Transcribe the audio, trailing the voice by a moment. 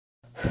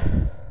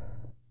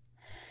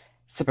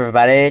Sup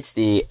everybody, it's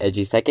the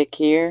Edgy Psychic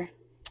here.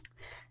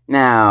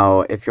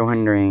 Now, if you're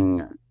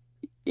wondering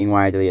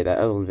why I deleted that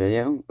old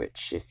video,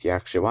 which if you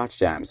actually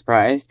watched it, I'm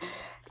surprised.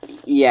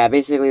 Yeah,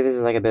 basically this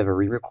is like a bit of a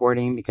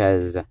re-recording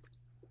because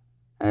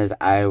as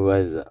I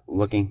was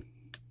looking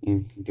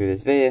through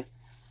this video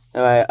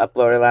that I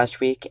uploaded last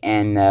week,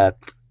 and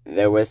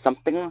there was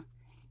something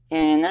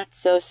not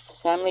so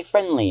family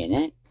friendly in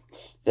it.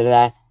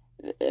 That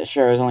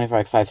sure, it was only for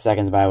like 5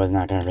 seconds, but I was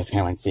not going to risk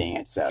anyone seeing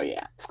it, so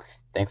yeah.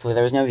 Thankfully,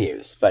 there was no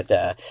views, but,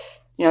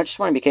 just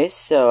wanted to be case,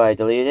 so I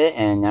deleted it,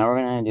 and now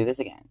we're gonna do this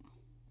again.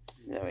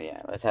 So,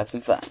 yeah, let's have some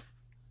fun.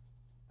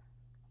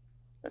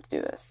 Let's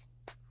do this.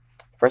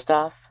 First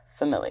off,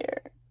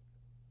 familiar.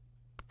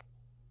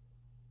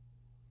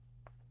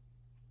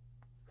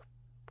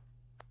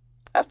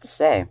 I have to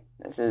say,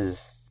 this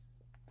is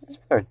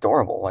rather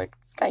adorable. Like,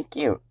 it's kind of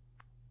cute.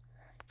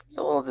 It's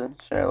a little,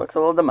 sure, it looks a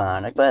little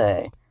demonic, but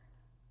hey.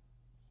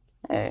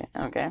 Hey,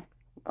 okay.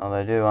 Although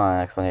I do want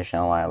an explanation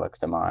on why it looks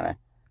demonic.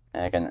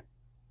 And I can...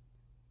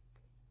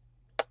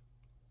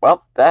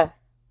 Well, that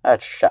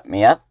shut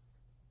me up.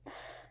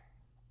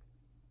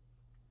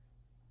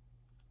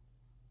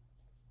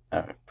 Oh,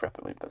 I forgot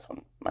to leave this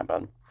one. My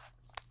bad.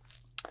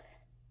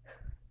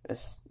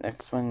 This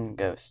next one,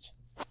 Ghost.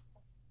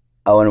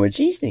 I wonder what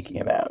she's thinking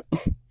about.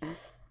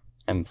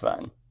 I'm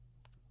fun.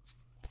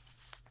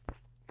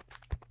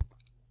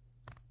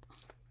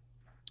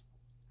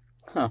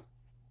 Huh.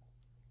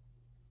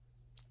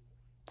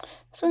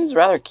 This one's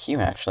rather cute,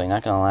 actually,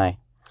 not gonna lie.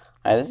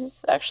 This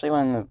is actually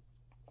one of the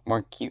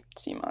more cute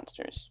sea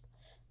monsters.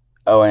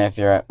 Oh, and if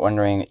you're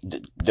wondering,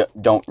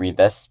 don't read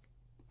this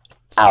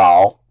at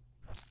all.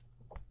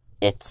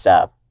 It's,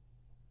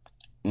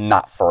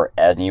 not for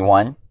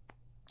anyone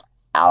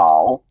at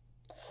all.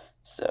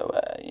 So,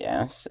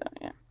 yeah. So,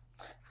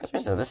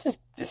 this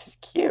is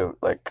cute.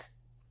 Like,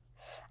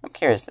 I'm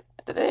curious,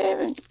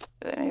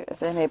 if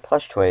they made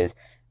plush toys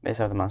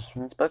based off the monsters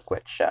from this book,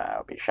 which,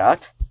 I'll be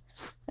shocked.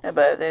 Yeah,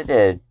 but they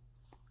did.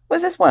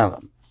 Was this one of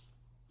them?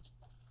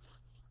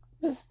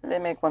 Did they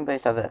make one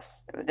based on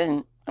this? If they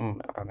didn't, I'll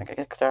probably make a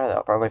Kickstarter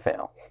that'll probably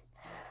fail.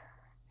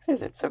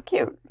 Seriously, it's so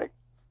cute. Like,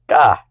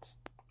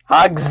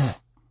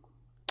 hugs!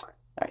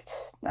 Alright,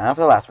 now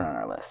for the last one on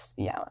our list,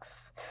 the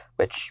Alice.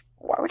 Which,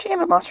 why would you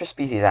name a monster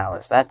species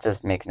Alice? That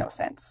just makes no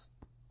sense.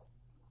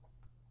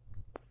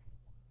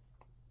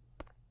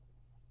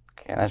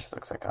 Okay, that just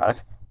looks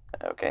psychotic.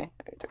 Okay,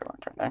 I took a wrong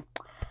turn there.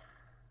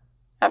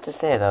 I have to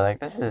say though, like,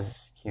 this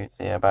is cute.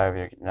 See, but if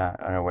you're not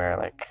unaware,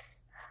 like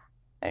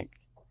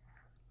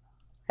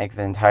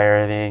the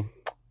entirety,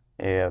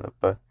 the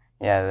book,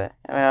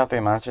 all 3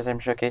 monsters I'm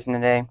showcasing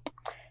today.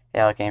 They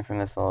all came from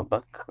this little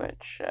book,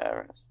 which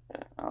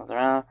was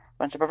around a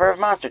bunch of preferred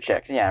monster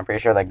chicks. Yeah, I'm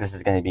pretty sure like this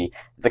is going to be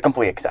the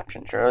complete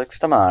exception. Sure, it looks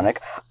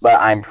demonic, but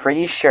I'm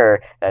pretty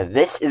sure that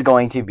this is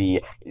going to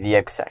be the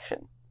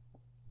exception.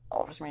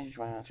 Oh, for some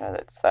reason,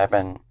 I've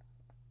been.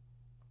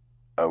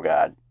 Oh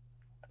God.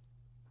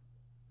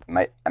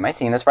 Am I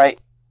seeing this right?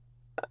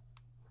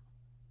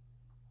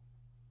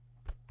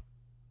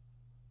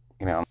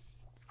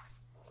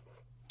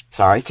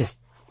 Sorry, just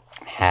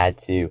had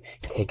to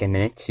take a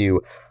minute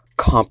to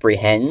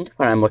comprehend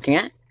what I'm looking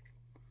at.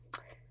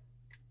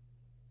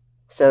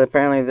 So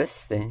apparently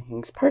this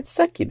thing's part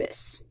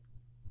succubus.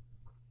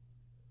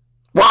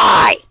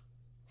 Why?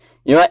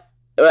 You know what?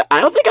 I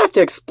don't think I have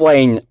to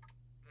explain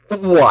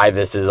why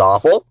this is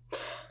awful.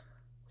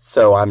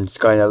 So I'm just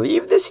going to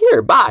leave this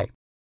here. Bye.